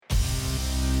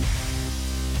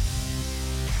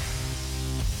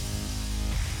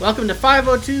Welcome to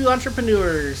 502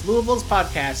 Entrepreneurs, Louisville's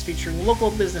podcast featuring local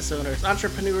business owners,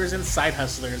 entrepreneurs, and side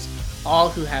hustlers, all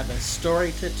who have a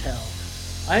story to tell.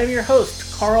 I am your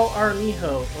host, Carl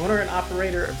Armijo, owner and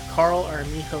operator of Carl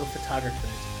Armijo Photographers.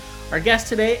 Our guest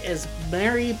today is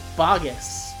Mary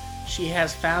Boggess. She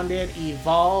has founded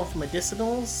Evolve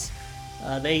Medicinals.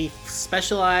 They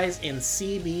specialize in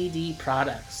CBD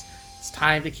products. It's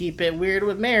time to keep it weird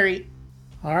with Mary.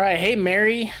 All right. Hey,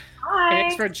 Mary. Hi.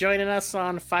 Thanks for joining us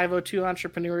on 502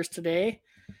 Entrepreneurs today.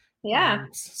 Yeah.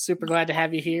 Super glad to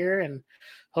have you here and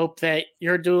hope that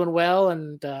you're doing well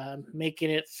and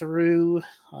making it through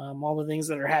all the things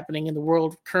that are happening in the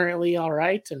world currently all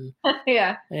right. And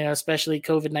yeah. Especially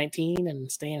COVID-19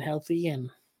 and staying healthy. And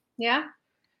yeah.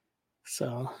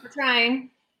 So we're trying.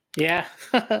 Yeah.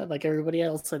 Like everybody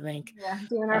else, I think. Yeah,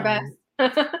 doing our best.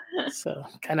 So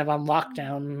kind of on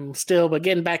lockdown still, but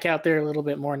getting back out there a little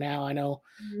bit more now. I know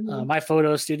my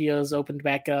photo studios opened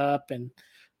back up, and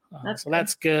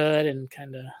that's good, and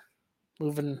kind of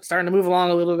starting to move along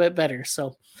a little bit better.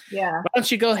 So yeah, why don't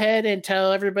you go ahead and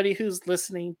tell everybody who's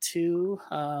listening to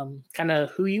kind of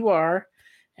who you are,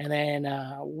 and then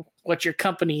what your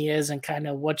company is, and kind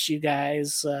of what you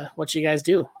guys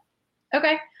do.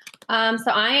 Okay.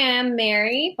 So I am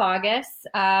Mary Boggess.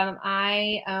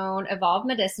 I own Evolve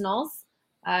Medicinals.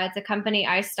 It's a company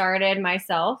I started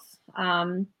myself.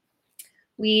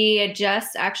 We had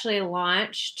just actually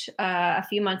launched a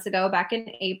few months ago, back in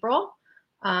April.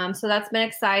 So that's been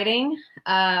exciting.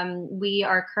 We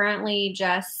are currently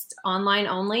just online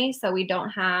only, so we don't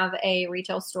have a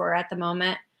retail store at the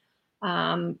moment.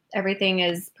 Everything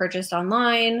is purchased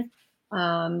online.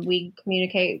 We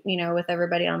communicate, with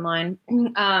everybody online.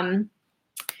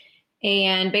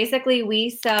 And basically we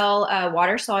sell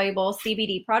water soluble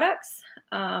CBD products.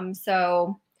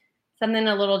 So something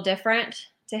a little different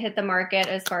to hit the market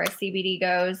as far as CBD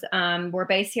goes. We're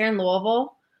based here in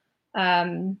Louisville.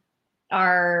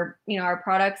 Our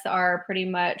products are pretty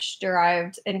much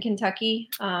derived in Kentucky,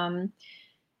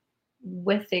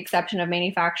 with the exception of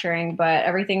manufacturing, but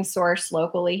everything's sourced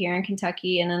locally here in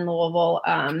Kentucky and in Louisville.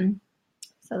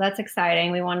 So that's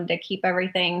exciting. We wanted to keep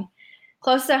everything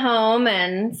close to home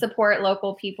and support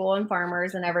local people and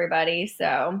farmers and everybody.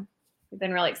 So we've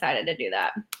been really excited to do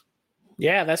that.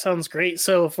 Yeah, that sounds great.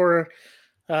 So for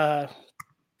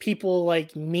people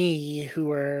like me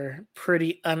who are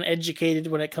pretty uneducated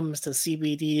when it comes to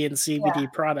CBD and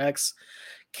CBD products,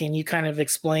 can you kind of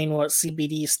explain what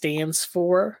CBD stands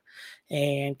for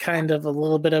and kind of a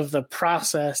little bit of the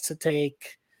process to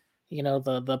take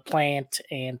the plant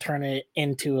and turn it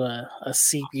into a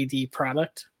CBD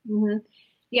product? Mm-hmm.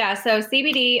 Yeah. So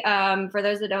CBD, for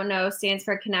those that don't know, stands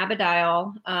for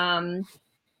cannabidiol.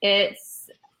 It's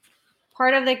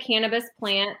part of the cannabis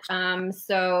plant.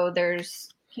 So there's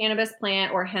cannabis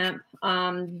plant or hemp.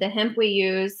 The hemp we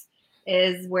use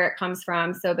is where it comes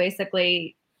from. So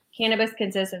basically cannabis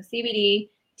consists of CBD,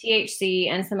 THC,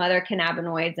 and some other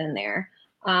cannabinoids in there.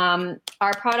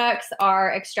 Our products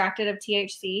are extracted of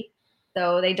THC.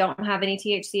 So they don't have any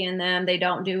THC in them. They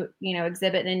don't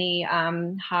exhibit any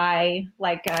high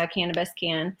like cannabis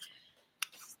can.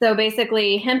 So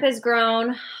basically hemp is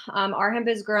grown. Our hemp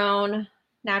is grown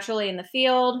naturally in the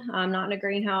field, not in a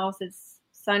greenhouse. It's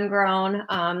sun grown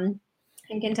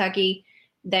in Kentucky.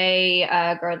 They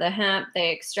grow the hemp,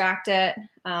 they extract it.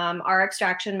 Our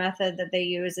extraction method that they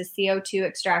use is CO2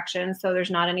 extraction. So there's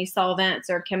not any solvents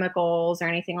or chemicals or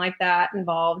anything like that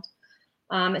involved.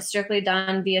 It's strictly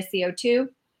done via CO2.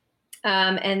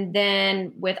 And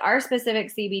then with our specific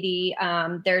CBD,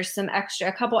 there's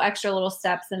a couple extra little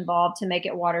steps involved to make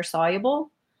it water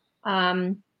soluble.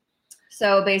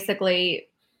 So basically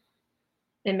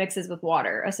it mixes with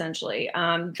water essentially.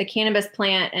 The cannabis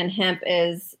plant and hemp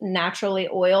is naturally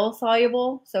oil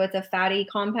soluble. So it's a fatty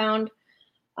compound.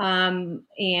 And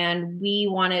we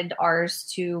wanted ours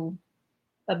to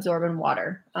absorb in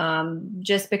water,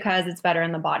 just because it's better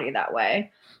in the body that way.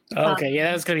 Okay,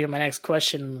 yeah, that's gonna be my next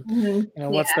question.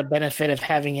 What's the benefit of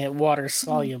having it water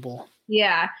soluble?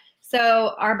 Yeah,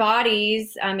 so our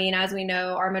bodies, as we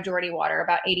know, are majority water,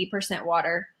 about 80%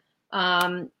 water.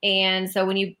 And so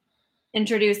when you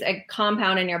introduce a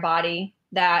compound in your body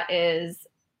that is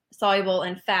soluble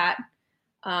in fat,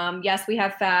 yes, we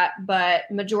have fat,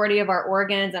 but majority of our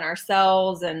organs and our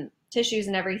cells and tissues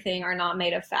and everything are not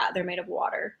made of fat. They're made of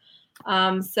water.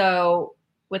 So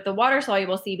with the water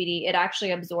soluble CBD, it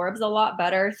actually absorbs a lot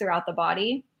better throughout the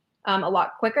body, a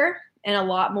lot quicker and a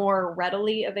lot more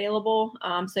readily available.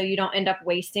 So you don't end up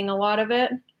wasting a lot of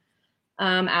it,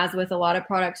 as with a lot of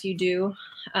products you do.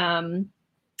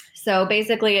 So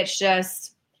basically it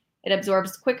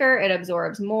absorbs quicker, it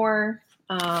absorbs more,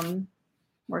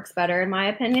 works better in my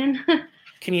opinion.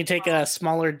 Can you take a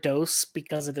smaller dose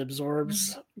because it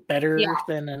absorbs better Yeah.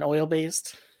 than an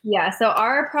oil-based? Yeah. So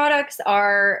our products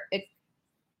are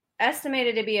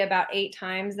estimated to be about 8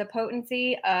 times the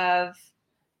potency of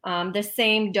the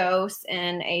same dose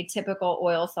in a typical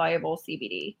oil-soluble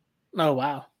CBD. Oh,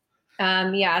 wow.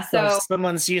 Yeah. So if So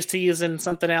someone's used to using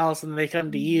something else and they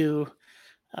come to you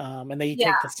and they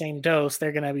yeah. take the same dose,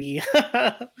 they're going to be Yeah.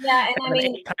 And I having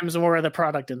mean, 8 times more of the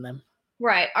product in them.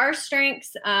 right. Our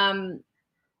strengths,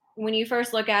 when you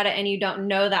first look at it and you don't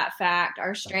know that fact,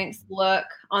 our strengths look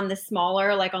on the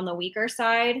smaller, like on the weaker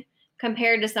side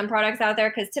compared to some products out there.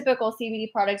 Because typical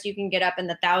CBD products, you can get up in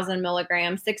the 1,000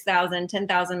 milligrams, 6,000,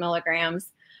 10,000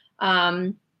 milligrams.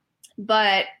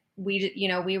 But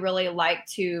we really like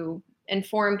to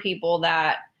inform people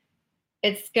that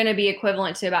it's going to be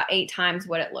equivalent to about 8 times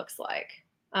what it looks like.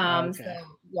 Okay. So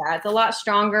yeah, it's a lot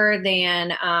stronger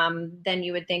than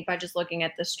you would think by just looking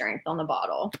at the strength on the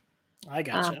bottle. I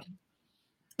gotcha.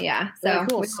 Yeah. Very So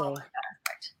cool. So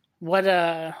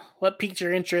what piqued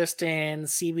your interest in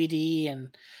CBD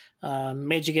and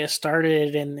made you get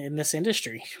started in this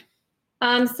industry?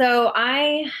 So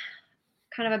I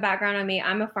kind of a background on me.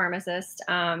 I'm a pharmacist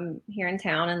here in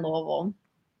town in Louisville,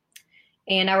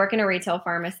 and I work in a retail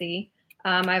pharmacy.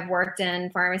 I've worked in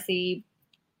pharmacy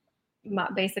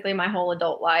basically my whole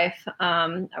adult life.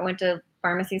 I went to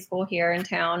pharmacy school here in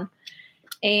town,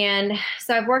 and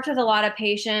so I've worked with a lot of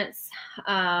patients,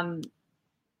 all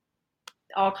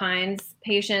kinds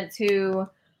patients who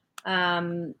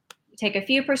take a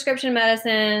few prescription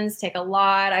medicines, take a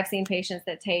lot. I've seen patients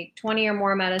that take 20 or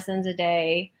more medicines a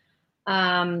day.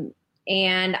 And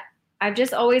I've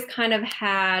just always kind of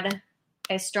had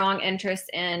a strong interest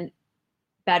in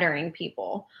bettering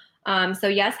people. So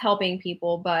yes, helping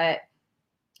people, but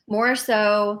more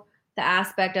so the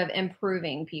aspect of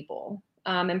improving people,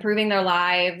 improving their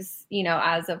lives,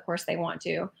 as of course they want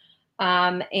to,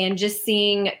 and just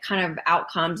seeing kind of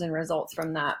outcomes and results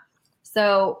from that.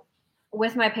 So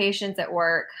with my patients at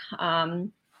work, I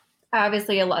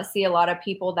obviously see a lot of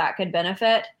people that could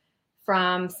benefit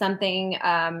from something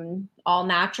all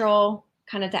natural,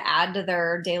 kind of to add to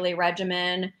their daily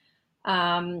regimen,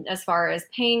 as far as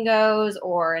pain goes,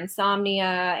 or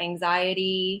insomnia,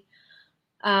 anxiety,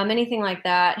 anything like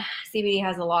that. CBD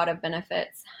has a lot of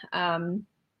benefits. And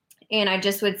I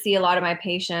just would see a lot of my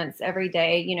patients every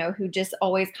day, who just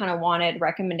always kind of wanted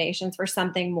recommendations for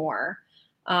something more,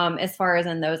 as far as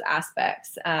in those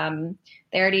aspects.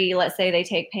 They already, let's say they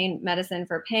take pain medicine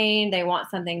for pain. They want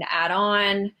something to add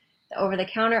on. The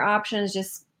over-the-counter options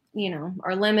just,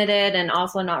 are limited and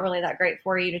also not really that great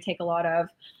for you to take a lot of.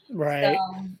 Right.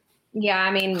 So, yeah,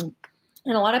 I mean,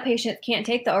 and a lot of patients can't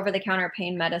take the over-the-counter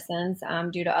pain medicines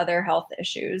due to other health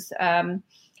issues.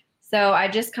 So I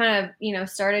just kind of,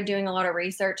 started doing a lot of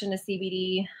research into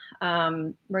CBD,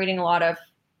 reading a lot of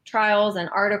trials and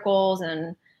articles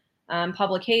and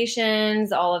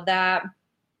publications, all of that.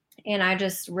 And I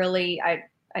just really,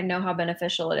 I know how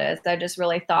beneficial it is. I just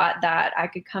really thought that I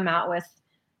could come out with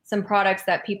some products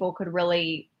that people could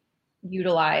really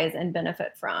utilize and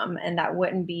benefit from, and that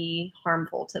wouldn't be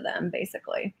harmful to them,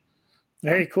 basically.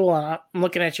 Very cool. I'm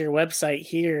looking at your website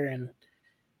here, and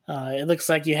it looks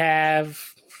like you have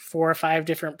 4 or 5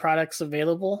 different products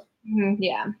available. Mm-hmm.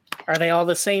 Yeah. Are they all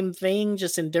the same thing,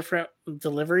 just in different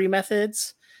delivery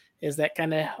methods? Is that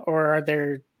kind of, or are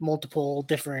there multiple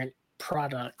different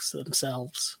products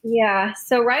themselves? Yeah.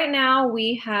 So right now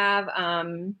we have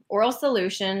oral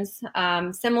solutions,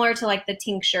 similar to like the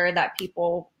tincture that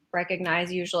people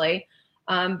recognize usually.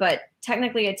 But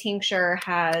technically a tincture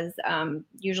has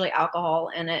usually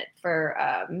alcohol in it for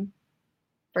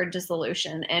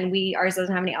dissolution, and ours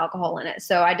doesn't have any alcohol in it.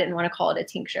 So I didn't want to call it a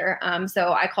tincture.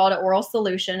 So I called it oral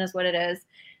solution is what it is.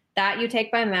 That you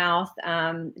take by mouth,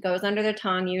 goes under the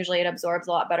tongue. Usually it absorbs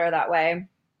a lot better that way.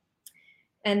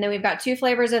 And then we've got 2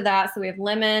 flavors of that. So we have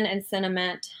lemon and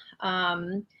cinnamon,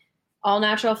 all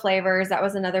natural flavors. That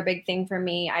was another big thing for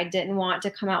me. I didn't want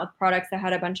to come out with products that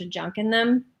had a bunch of junk in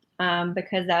them,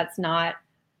 because that's not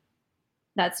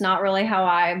really how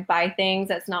I buy things.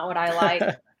 That's not what I like.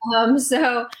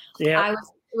 So yeah.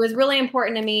 It was really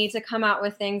important to me to come out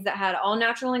with things that had all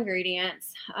natural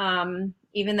ingredients,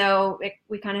 even though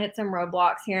we kind of hit some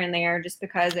roadblocks here and there just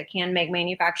because it can make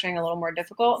manufacturing a little more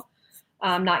difficult,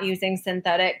 not using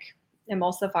synthetic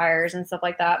emulsifiers and stuff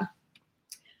like that.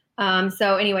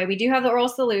 So anyway, we do have the oral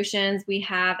solutions. We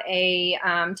have a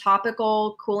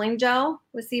topical cooling gel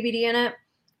with CBD in it.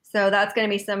 So that's going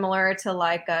to be similar to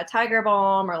like a Tiger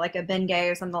Balm or like a Bengay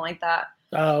or something like that.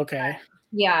 Oh, okay.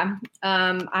 Yeah.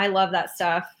 I love that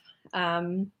stuff.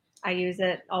 I use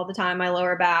it all the time. My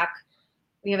lower back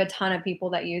We have a ton of people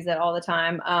that use it all the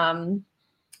time.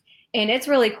 And it's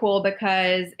really cool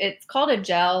because it's called a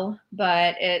gel,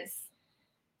 but it's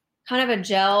kind of a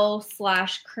gel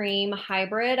 / cream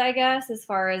hybrid, I guess, as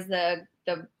far as the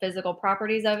physical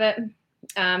properties of it.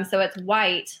 So it's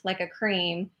white like a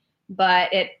cream,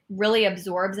 but it really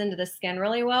absorbs into the skin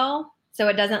really well. So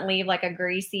it doesn't leave like a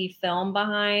greasy film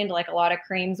behind like a lot of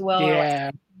creams will, or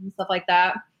like stuff like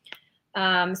that.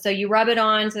 So you rub it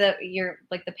on to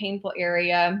the painful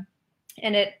area,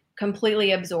 and it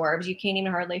completely absorbs. You can't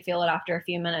even hardly feel it after a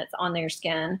few minutes on your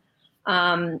skin.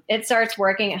 It starts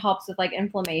working. It helps with like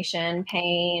inflammation,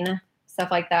 pain,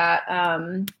 stuff like that.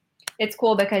 It's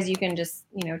cool because you can just,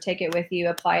 take it with you,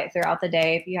 apply it throughout the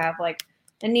day if you have like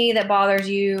a knee that bothers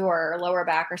you or lower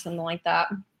back or something like that.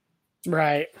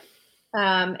 Right.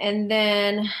 And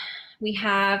then we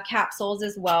have capsules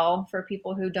as well for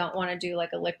people who don't want to do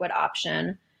like a liquid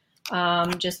option.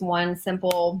 Just one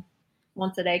simple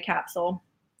once a day capsule.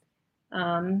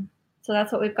 So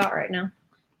that's what we've got right now.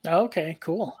 Okay,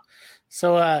 cool.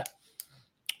 So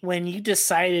when you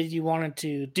decided you wanted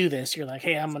to do this, you're like,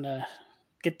 hey, I'm going to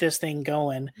get this thing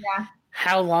going. Yeah.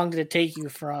 How long did it take you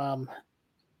from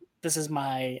this is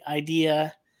my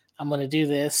idea, I'm going to do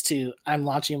this, to I'm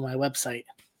launching my website,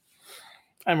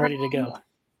 I'm ready to go?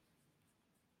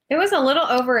 It was a little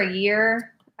over a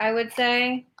year, I would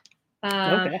say.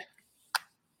 Okay.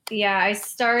 Yeah, I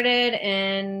started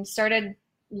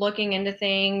looking into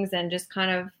things and just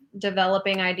kind of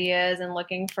developing ideas and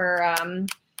looking for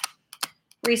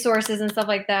resources and stuff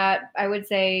like that. I would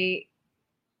say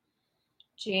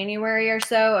January or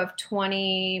so of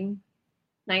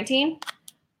 2019.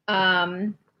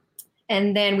 And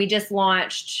then we just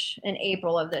launched in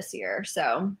April of this year.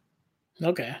 So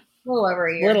okay. A little over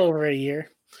a year. A little over a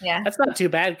year. Yeah. That's not too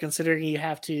bad considering you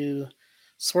have to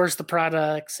source the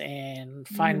products and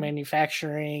find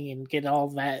manufacturing and get all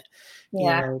that,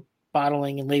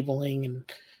 bottling and labeling and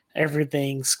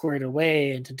everything squared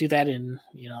away. And to do that in,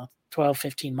 12,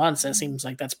 15 months, that seems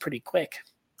like that's pretty quick.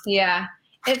 Yeah.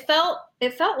 It felt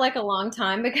like a long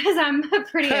time because I'm a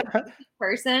pretty impatient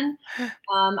person.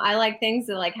 I like things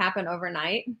that like happen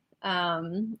overnight.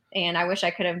 And I wish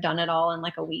I could have done it all in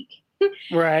like a week.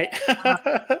 Right.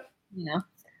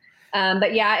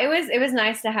 But yeah, it was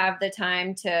nice to have the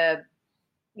time to,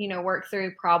 work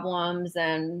through problems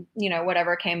and,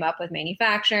 whatever came up with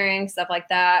manufacturing, stuff like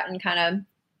that. And kind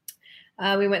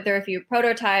of, we went through a few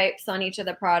prototypes on each of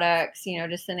the products,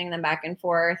 just sending them back and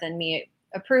forth and me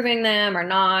approving them or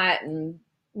not, and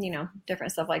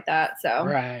different stuff like that. So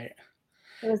right.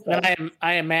 And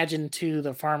I imagine too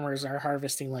the farmers are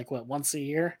harvesting like once a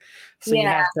year, so you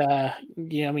have to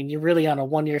you're really on a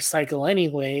 1 year cycle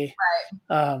anyway,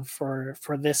 right.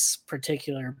 For this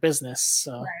particular business.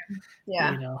 So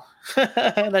right.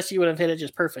 Unless you would have hit it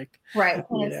just perfect, right?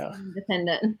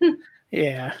 Independent.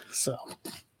 Yeah, so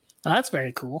that's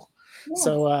very cool.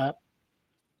 So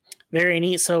very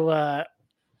neat. So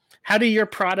how do your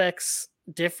products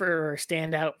differ or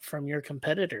stand out from your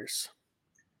competitors?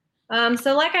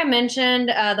 So like I mentioned,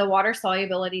 the water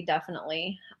solubility,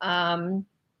 definitely. When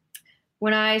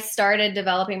I started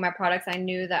developing my products, I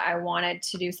knew that I wanted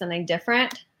to do something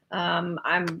different.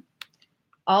 I'm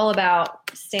all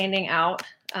about standing out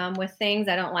with things.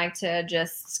 I don't like to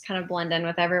just kind of blend in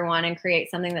with everyone and create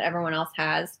something that everyone else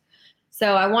has.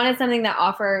 So I wanted something that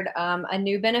offered a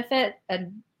new benefit, a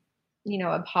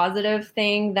positive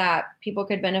thing that people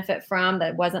could benefit from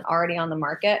that wasn't already on the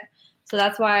market. So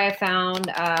that's why I found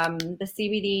the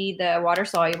CBD, the water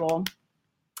soluble.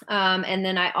 And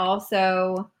then I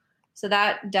also, so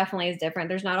that definitely is different.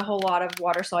 There's not a whole lot of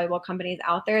water soluble companies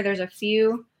out there. There's a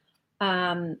few,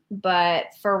 but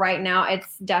for right now,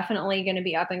 it's definitely going to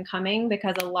be up and coming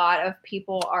because a lot of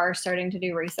people are starting to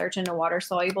do research into water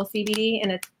soluble CBD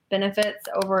and its benefits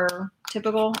over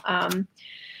typical.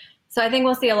 So I think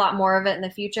we'll see a lot more of it in the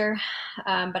future,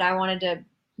 but I wanted to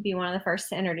be one of the first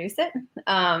to introduce it.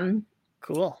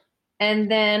 Cool.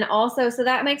 And then also, so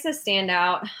that makes us stand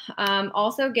out.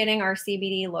 Also getting our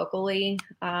CBD locally,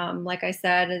 like I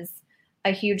said, is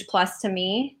a huge plus to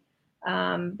me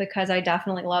because I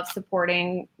definitely love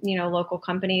supporting, local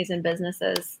companies and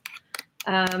businesses.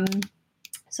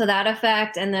 So that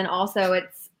effect. And then also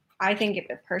I think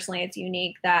personally it's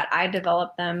unique that I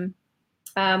developed them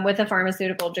with a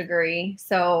pharmaceutical degree.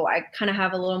 So I kind of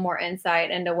have a little more insight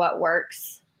into what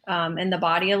works in the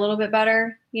body a little bit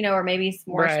better, or maybe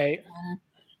more right.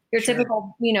 Your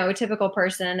typical, typical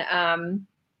person.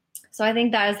 So I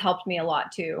think that has helped me a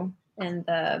lot too in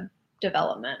the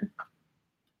development.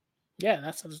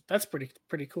 Yeah, that's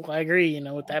pretty cool. I agree.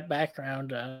 With that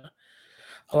background,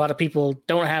 a lot of people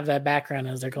don't have that background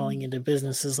as they're going into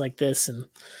businesses like this, and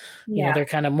Yeah. they're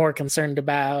kind of more concerned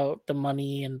about the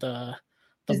money and the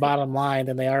bottom line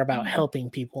than they are about helping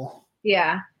people.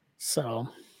 Yeah. So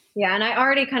yeah, and I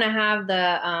already kind of have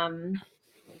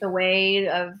the way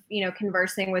of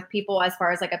conversing with people as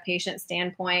far as like a patient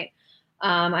standpoint.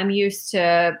 I'm used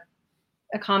to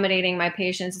accommodating my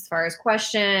patients as far as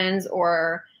questions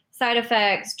or side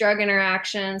effects, drug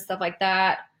interactions, stuff like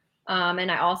that.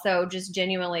 And I also just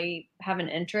genuinely have an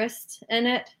interest in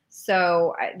it.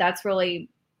 So that's really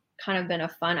kind of been a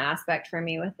fun aspect for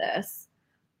me with this.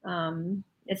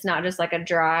 It's not just like a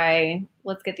dry,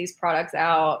 let's get these products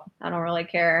out. I don't really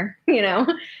care, Yeah.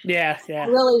 I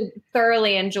really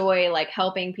thoroughly enjoy like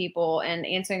helping people and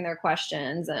answering their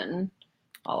questions and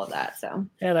all of that. So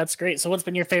yeah, that's great. So what's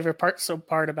been your favorite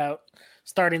part about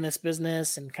starting this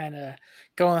business and kind of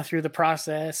going through the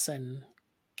process and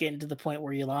getting to the point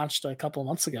where you launched a couple of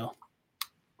months ago?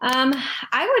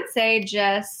 I would say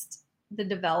just the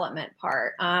development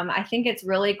part. I think it's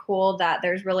really cool that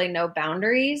there's really no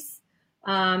boundaries.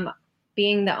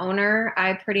 Being the owner,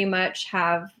 I pretty much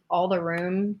have all the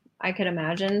room I could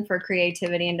imagine for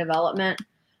creativity and development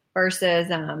versus,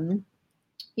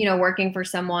 working for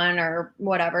someone or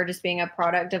whatever, just being a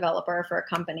product developer for a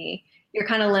company. You're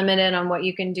kind of limited on what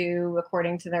you can do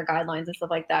according to their guidelines and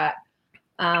stuff like that.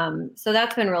 So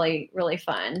that's been really, really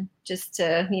fun just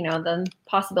to, the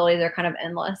possibilities are kind of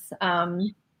endless.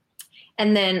 And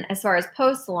then as far as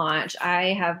post-launch,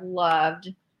 I have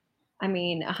loved,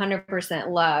 100%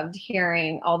 loved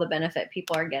hearing all the benefit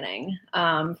people are getting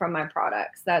from my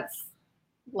products. That's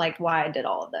like why I did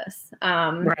all of this.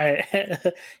 Right.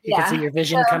 You can see your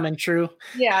vision coming true.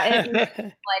 Yeah. It's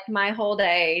like my whole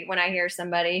day when I hear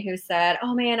somebody who said,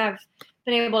 oh man, I've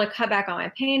been able to cut back on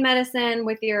my pain medicine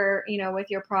with your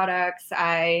products.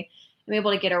 I am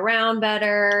able to get around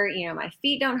better. My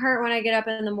feet don't hurt when I get up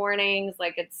in the mornings.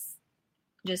 Like it's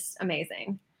just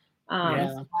amazing.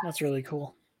 Yeah, that's really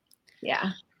cool.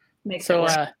 Yeah. So,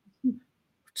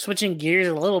 switching gears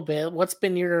a little bit, what's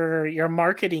been your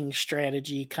marketing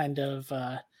strategy kind of,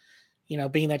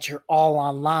 being that you're all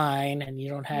online and you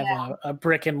don't have a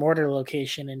brick and mortar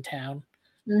location in town?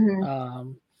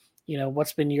 Mm-hmm.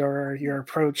 What's been your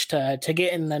approach to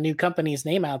getting the new company's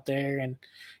name out there and,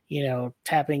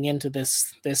 tapping into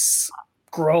this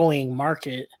growing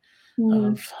market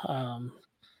of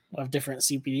different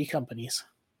CBD companies?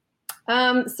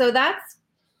 So that's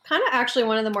kind of actually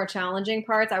one of the more challenging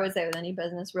parts, I would say, with any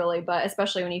business really, but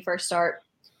especially when you first start.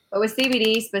 But with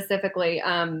CBD specifically,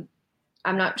 I'm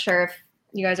not sure if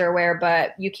you guys are aware,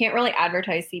 but you can't really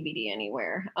advertise CBD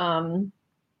anywhere.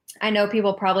 I know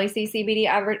people probably see CBD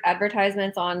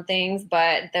advertisements on things,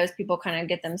 but those people kind of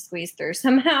get them squeezed through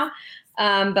somehow.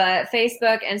 But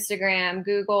Facebook, Instagram,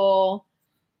 Google,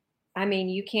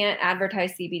 you can't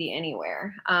advertise CBD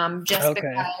anywhere just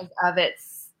because of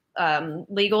its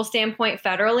legal standpoint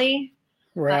federally.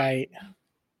 Right.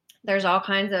 There's all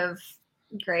kinds of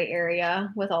gray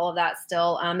area with all of that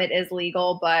still. It is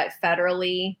legal, but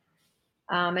federally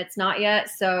it's not yet.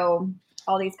 So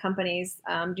all these companies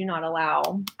do not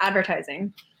allow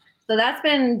advertising. So that's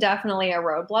been definitely a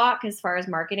roadblock as far as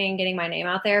marketing, getting my name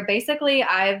out there. Basically,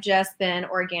 I've just been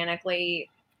organically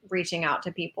reaching out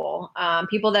to people,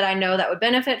 people that I know that would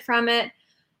benefit from it.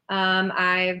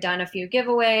 I've done a few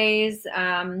giveaways.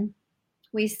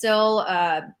 We still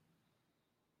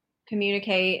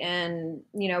communicate and,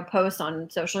 post on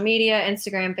social media,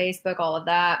 Instagram, Facebook, all of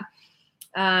that.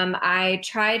 I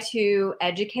try to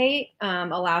educate,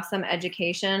 allow some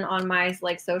education on my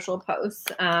social posts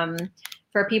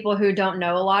for people who don't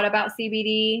know a lot about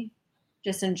CBD,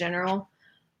 just in general,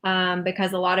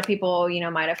 because a lot of people,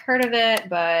 might have heard of it,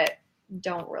 but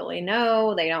don't really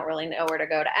know. They don't really know where to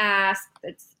go to ask.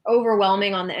 It's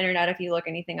overwhelming on the internet if you look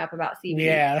anything up about CBD.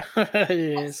 Yeah, it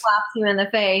is. It slaps you in the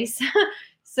face.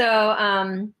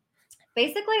 So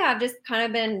basically, I've just kind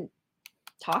of been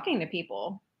talking to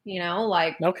people.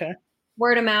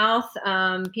 Word of mouth.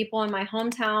 People in my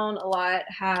hometown a lot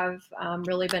have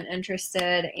really been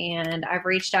interested, and I've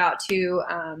reached out to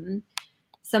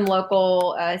some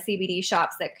local CBD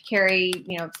shops that carry,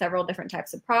 several different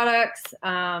types of products,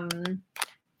 a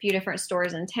few different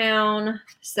stores in town.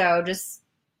 So just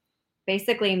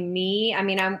basically me.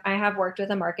 I have worked with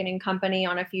a marketing company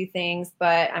on a few things,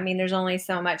 but there's only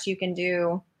so much you can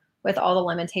do with all the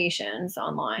limitations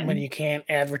online. When you can't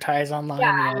advertise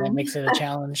online, it makes it a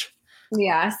challenge.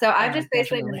 Yeah. So I've just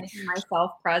basically been making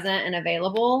myself present and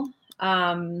available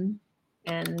and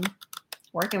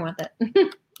working with it.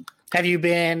 Have you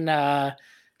been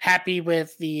happy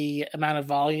with the amount of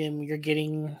volume you're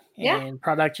getting and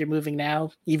product you're moving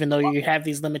now, even though you have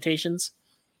these limitations?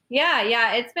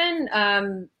 Yeah, it's been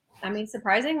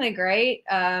surprisingly great.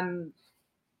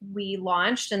 We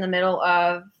launched in the middle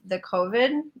of the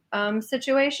COVID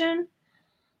situation.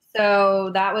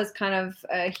 So that was kind of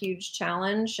a huge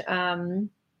challenge.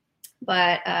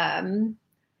 But I'm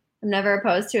never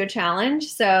opposed to a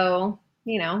challenge. So,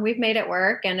 we've made it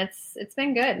work and it's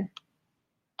been good.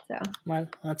 So Well,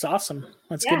 that's awesome.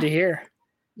 That's yeah. good to hear.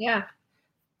 Yeah.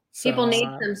 So, people need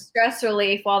some stress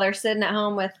relief while they're sitting at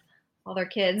home with all their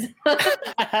kids.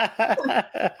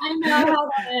 I know how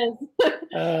that is.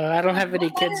 I don't have any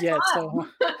kids yet, so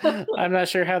I'm not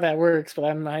sure how that works, but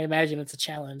I imagine it's a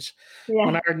challenge.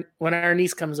 Yeah. When our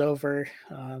niece comes over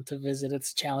to visit,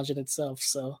 it's a challenge in itself.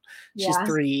 So she's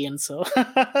 3, and so,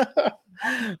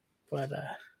 but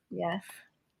yeah,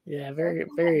 very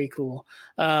very cool.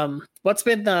 What's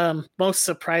been the most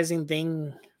surprising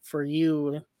thing for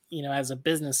you? As a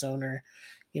business owner,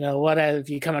 what have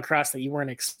you come across that you weren't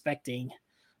expecting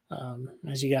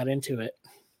as you got into it?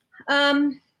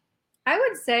 I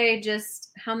would say just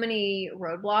how many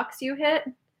roadblocks you hit,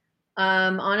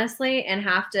 honestly, and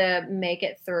have to make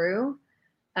it through.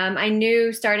 I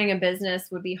knew starting a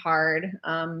business would be hard,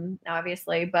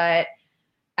 obviously, but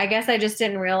I guess I just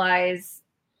didn't realize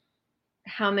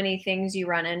how many things you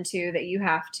run into that you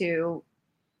have to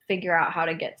figure out how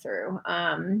to get through.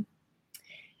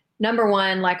 Number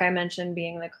one, like I mentioned,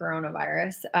 being the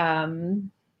coronavirus.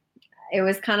 It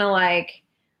was kind of like,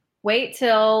 wait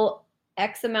till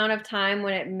X amount of time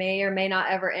when it may or may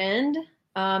not ever end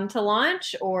to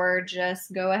launch, or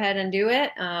just go ahead and do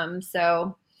it.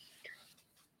 So,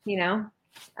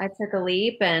 I took a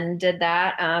leap and did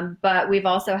that. But we've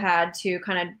also had to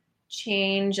kind of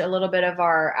change a little bit of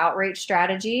our outreach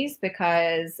strategies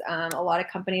because a lot of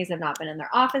companies have not been in their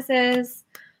offices.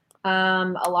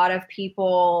 A lot of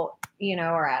people,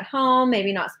 are at home,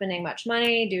 maybe not spending much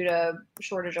money due to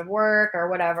shortage of work or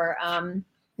whatever.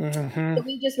 So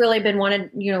we've just really been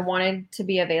wanted to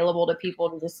be available to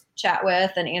people to just chat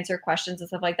with and answer questions and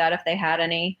stuff like that if they had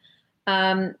any.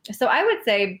 So I would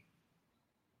say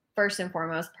first and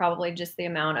foremost, probably just the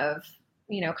amount of,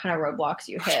 kind of roadblocks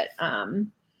you hit.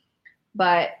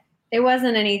 But it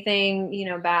wasn't anything,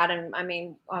 bad. And I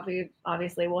mean,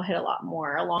 obviously we'll hit a lot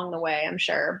more along the way, I'm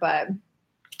sure, but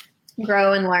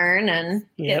grow and learn and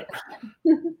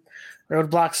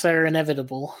roadblocks are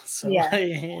inevitable. So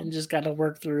and just got to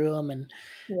work through them and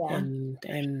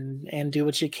do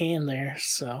what you can there.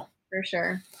 So for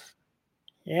sure.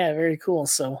 Yeah, very cool.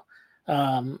 So,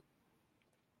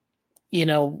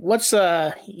 what's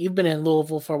you've been in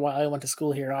Louisville for a while. I went to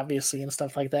school here, obviously, and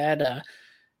stuff like that.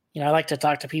 I like to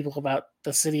talk to people about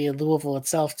the city of Louisville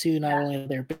itself too, not only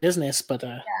their business, but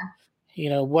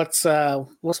what's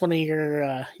one of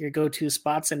your go-to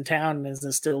spots in town? Is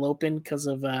it still open because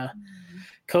of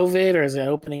COVID, or is it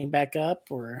opening back up,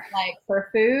 or like for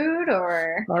food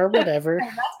or whatever?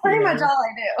 That's pretty much all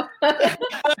I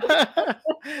do.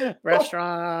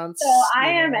 Restaurants. So I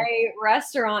am a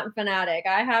restaurant fanatic.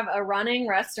 I have a running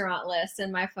restaurant list in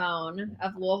my phone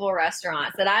of Louisville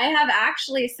restaurants that I have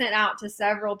actually sent out to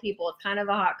several people. It's kind of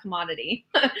a hot commodity.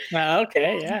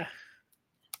 Okay, yeah.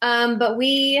 But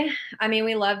we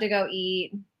love to go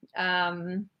eat.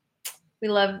 We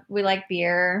like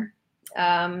beer.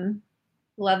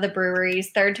 Love the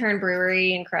breweries. Third Turn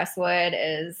Brewery in Crestwood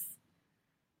is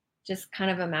just kind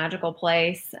of a magical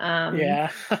place. We love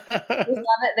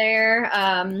it there.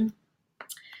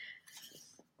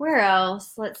 Where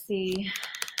else? Let's see.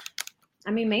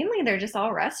 Mainly they're just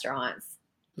all restaurants.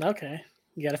 Okay.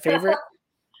 You got a favorite?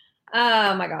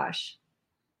 Oh my gosh.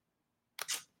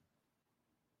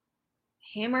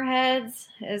 Hammerheads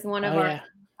is one of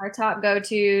our top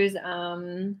go-tos.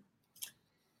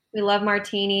 We love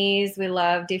martinis. We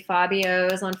love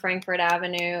DeFabio's on Frankfort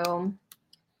Avenue.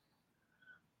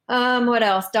 What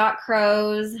else? Doc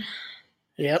Crow's.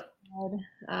 Yep.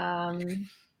 Man.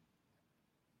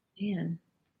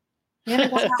 We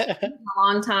haven't gone out in a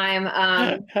long time.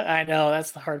 I know.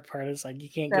 That's the hard part. It's like you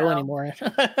can't go anymore.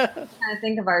 Trying to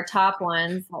think of our top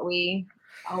ones that we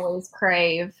always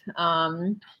crave.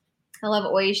 I love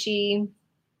Oishi.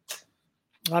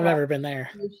 I've never been there.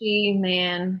 Oishi,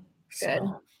 man. Good.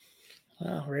 So,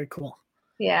 oh, very cool.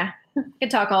 Yeah.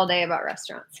 Could talk all day about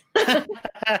restaurants.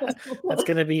 That's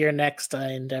going to be your next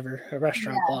endeavor, a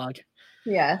restaurant blog.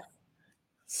 Yes.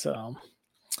 So,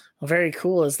 well, very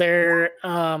cool. Is there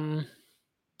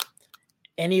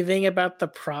anything about the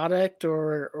product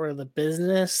or the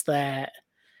business that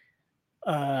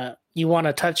you want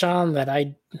to touch on that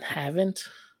I haven't,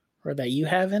 or that you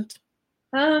haven't?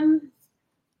 Not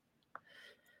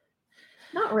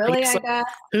really, I guess.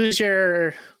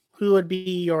 Who would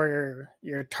be your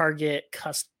target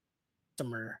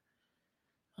customer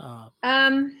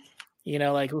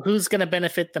Like who's going to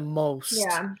benefit the most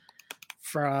Yeah.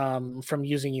 from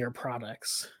using your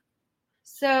products?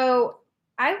 So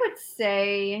I would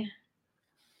say,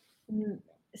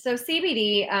 so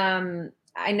CBD,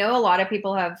 I know a lot of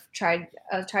people have tried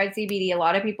CBD. A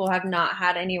lot of people have not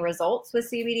had any results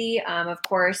with CBD. Of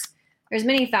course, there's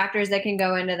many factors that can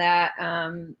go into that.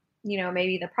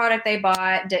 Maybe the product they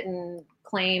bought didn't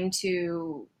claim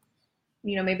to,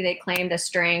 maybe they claimed a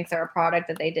strength or a product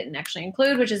that they didn't actually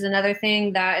include, which is another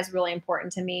thing that is really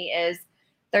important to me is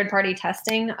third-party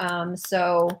testing.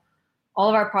 So all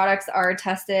of our products are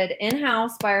tested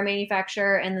in-house by our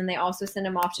manufacturer, and then they also send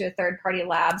them off to a third-party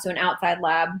lab, so an outside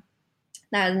lab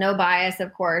that has no bias,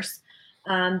 of course.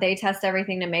 They test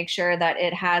everything to make sure that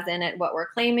it has in it what we're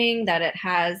claiming, that it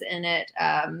has in it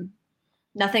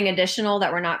nothing additional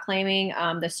that we're not claiming.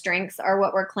 The strengths are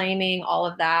what we're claiming. All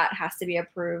of that has to be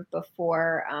approved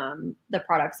before the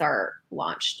products are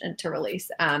launched and to release.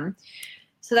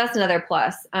 So that's another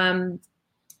plus.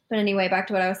 But anyway, back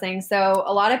to what I was saying. So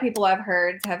a lot of people I've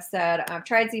heard have said, I've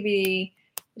tried CBD,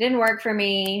 it didn't work for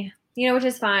me, which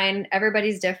is fine.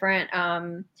 Everybody's different.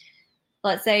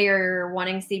 Let's say you're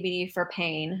wanting CBD for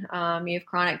pain. You have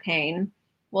chronic pain.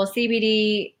 Well,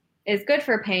 CBD is good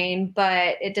for pain,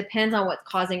 but it depends on what's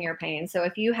causing your pain. So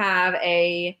if you have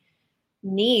a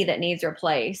knee that needs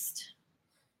replaced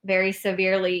very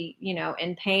severely,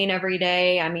 in pain every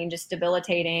day, just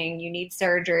debilitating, you need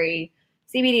surgery,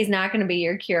 CBD is not going to be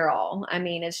your cure-all.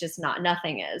 It's just not.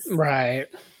 Nothing is. Right.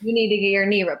 You need to get your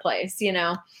knee replaced,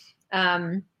 and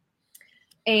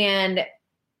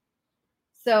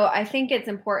so I think it's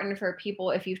important for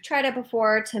people, if you've tried it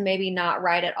before, to maybe not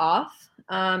write it off.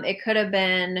 It could have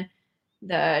been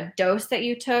the dose that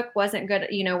you took wasn't good,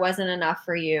 wasn't enough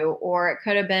for you, or it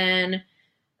could have been,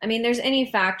 there's any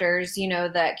factors,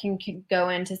 that can go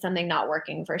into something not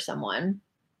working for someone.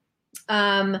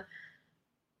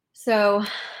 So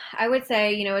I would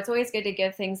say, it's always good to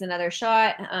give things another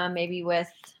shot, maybe with,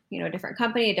 a different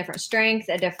company, a different strength,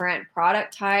 a different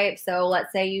product type. So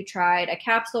let's say you tried a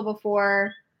capsule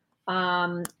before,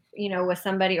 with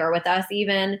somebody or with us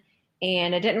even,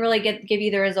 and it didn't really give you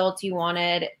the results you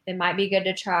wanted. It might be good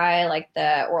to try like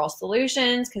the oral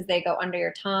solutions because they go under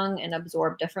your tongue and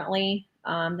absorb differently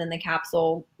than the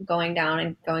capsule going down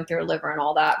and going through your liver and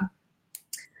all that.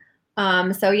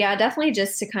 So yeah, definitely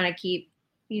just to kind of keep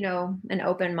an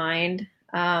open mind.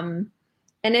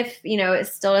 And if, it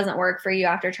still doesn't work for you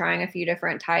after trying a few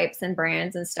different types and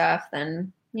brands and stuff,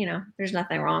 then, there's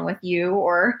nothing wrong with you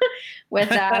or with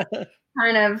that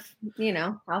kind of,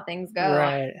 how things go.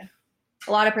 Right.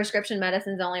 A lot of prescription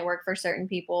medicines only work for certain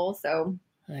people. So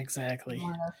exactly.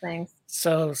 One of those things.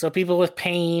 So people with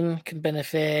pain can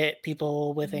benefit,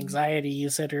 people with anxiety, you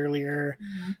said earlier.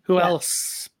 Mm-hmm. Who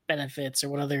else benefits, or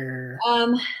what other?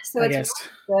 So it's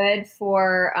really good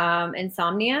for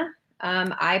insomnia.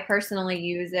 I personally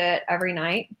use it every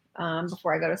night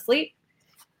before I go to sleep.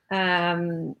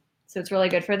 So it's really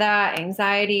good for that.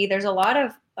 Anxiety. There's a lot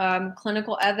of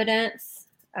clinical evidence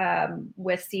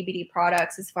with CBD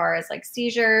products as far as like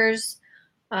seizures,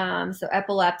 so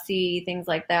epilepsy, things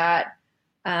like that.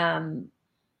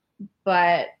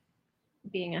 But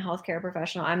being a healthcare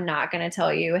professional, I'm not going to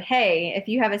tell you, hey, if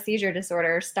you have a seizure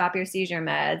disorder, stop your seizure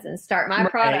meds and start my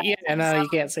product. Yeah, no, you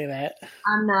can't say that.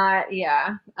 I'm not.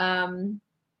 Yeah.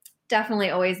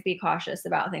 Definitely always be cautious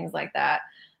about things like that.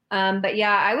 But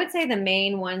yeah, I would say the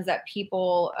main ones that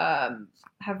people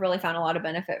have really found a lot of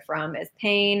benefit from is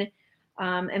pain,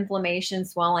 inflammation,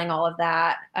 swelling, all of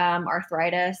that,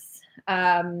 arthritis,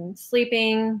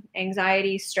 sleeping,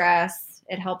 anxiety, stress.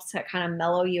 It helps to kind of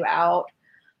mellow you out.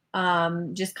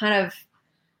 Just kind of,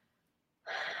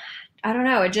 I don't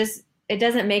know. It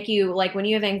doesn't make you, like, when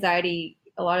you have anxiety,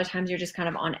 a lot of times you're just kind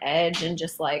of on edge and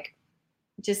just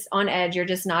on edge. You're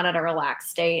just not at a relaxed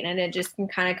state, and it just can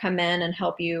kind of come in and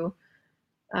help you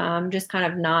just kind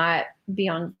of not be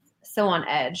so on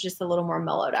edge, just a little more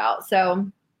mellowed out.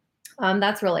 So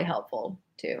that's really helpful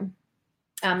too.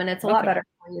 And it's a lot better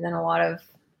for you than a lot of,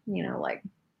 like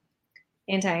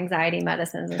anti-anxiety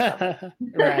medicines and stuff.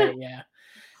 Right. Yeah.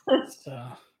 So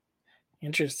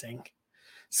interesting.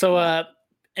 So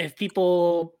if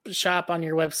people shop on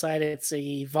your website, it's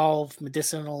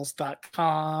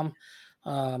evolvemedicinals.com.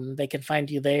 They can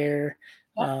find you there.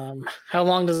 How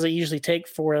long does it usually take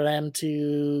for them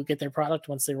to get their product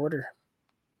once they order?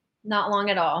 Not long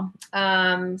at all.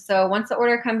 So once the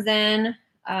order comes in,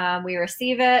 we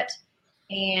receive it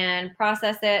and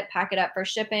process it, pack it up for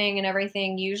shipping and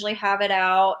everything. Usually have it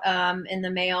out in the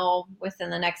mail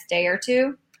within the next day or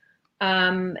two.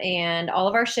 And all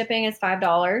of our shipping is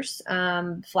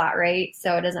 $5 flat rate.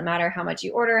 So it doesn't matter how much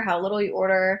you order, how little you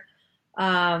order,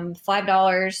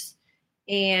 $5.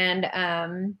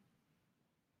 And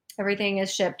everything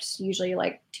is shipped usually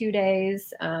like 2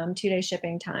 days, 2 day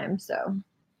shipping time. So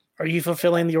are you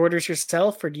fulfilling the orders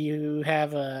yourself, or do you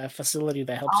have a facility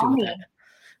that helps all you with me. that?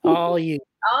 All you.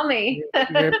 All me.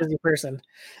 You're a busy person.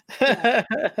 Yes,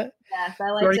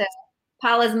 I like to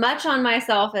pile as much on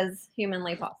myself as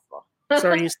humanly possible.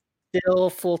 So are you still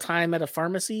full-time at a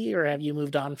pharmacy, or have you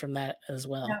moved on from that as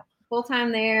well? No,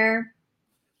 full-time there,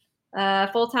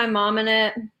 full-time mom in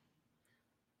it.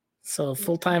 So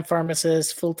full-time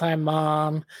pharmacist, full-time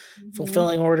mom,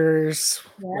 fulfilling orders,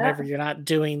 whenever you're not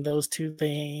doing those two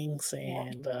things,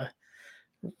 and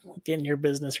getting your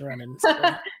business running. So.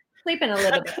 Sleeping a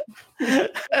little bit.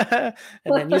 And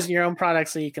then using your own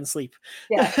products so you can sleep.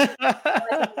 Yeah. Rest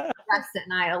at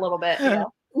night a little bit. Yeah.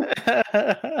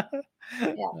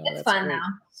 It's fun great. Now.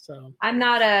 So I'm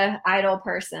not a idle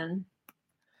person.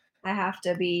 I have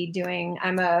to be doing,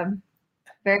 I'm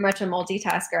very much a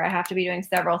multitasker. I have to be doing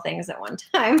several things at one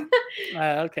time.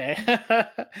 Okay.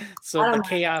 So the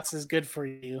chaos is good for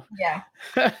you. Yeah.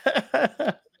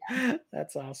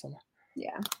 That's awesome.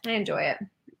 Yeah. I enjoy it.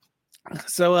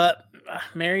 So,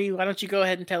 Mary, why don't you go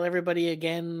ahead and tell everybody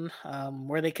again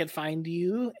where they could find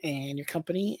you and your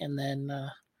company, and then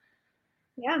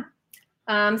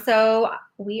so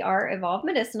we are Evolve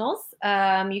Medicinals.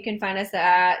 You can find us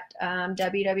at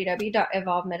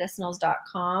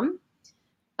www.evolvemedicinals.com.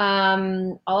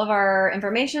 All of our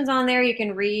information's on there. You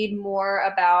can read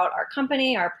more about our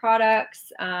company, our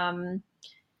products.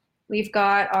 We've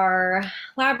got our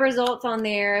lab results on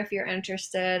there if you're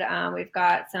interested. We've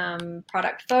got some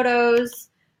product photos.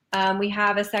 We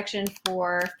have a section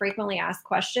for frequently asked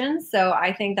questions. So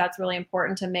I think that's really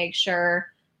important to make sure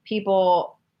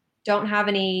people don't have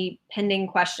any pending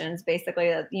questions, basically,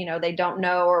 that, they don't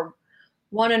know or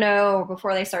want to know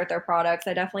before they start their products.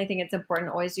 I definitely think it's important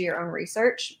to always do your own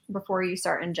research before you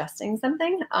start ingesting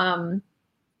something.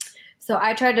 So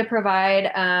I tried to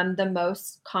provide the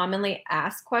most commonly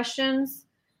asked questions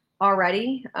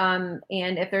already. And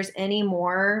if there's any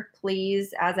more,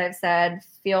 please, as I've said,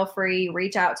 feel free,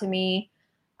 reach out to me.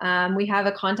 We have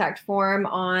a contact form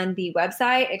on the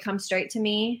website. It comes straight to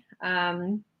me.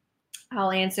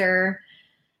 I'll answer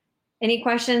any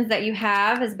questions that you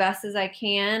have as best as I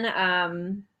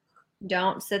can.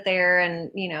 Don't sit there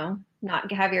and,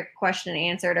 not have your question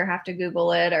answered or have to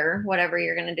Google it or whatever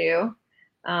you're going to do.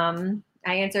 I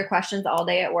answer questions all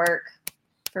day at work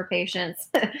for patients.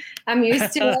 I'm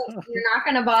used to it. You're not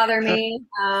going to bother me.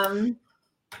 So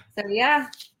yeah,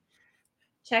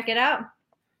 check it out.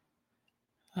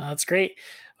 That's great.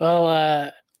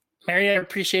 Well, Mary, I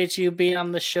appreciate you being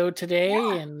on the show today.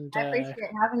 Yeah, and I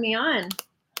appreciate having me on.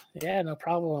 Yeah, no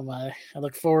problem. I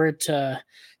look forward to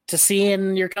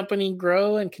seeing your company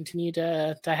grow and continue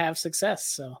to have success.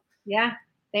 So yeah,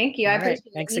 thank you. I appreciate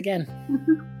it. Thanks again.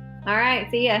 All right,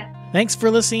 see ya. Thanks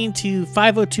for listening to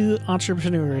 502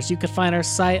 Entrepreneurs. You can find our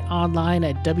site online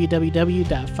at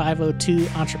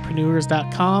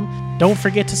www.502entrepreneurs.com. Don't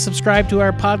forget to subscribe to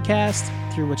our podcast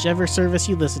through whichever service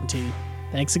you listen to.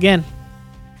 Thanks again.